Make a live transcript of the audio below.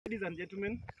Ladies and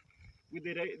gentlemen, with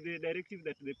the directive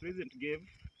that the president gave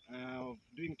of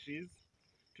doing trees,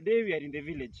 today we are in the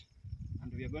village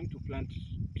and we are going to plant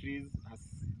trees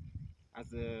as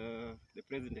the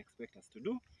president expects us to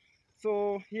do.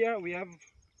 So here we have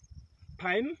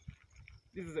pine.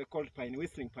 This is called pine,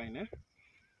 whistling pine.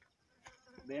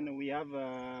 Then we have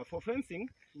for fencing,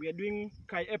 we are doing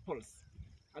kai apples.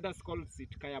 Others call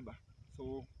it kayaba.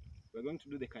 So we're going to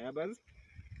do the kayabas.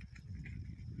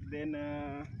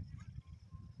 Then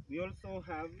we also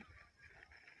have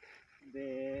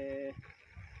the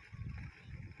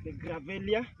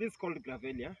gravelia. This is called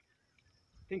gravelia.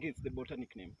 I think it's the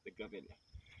botanic name, the gravelia.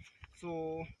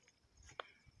 So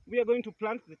we are going to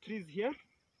plant the trees here.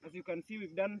 As you can see,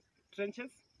 we've done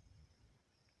trenches.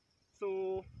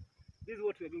 So this is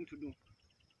what we are going to do.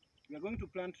 We are going to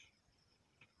plant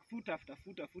foot after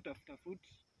foot after foot after foot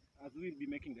as we'll be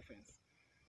making the fence.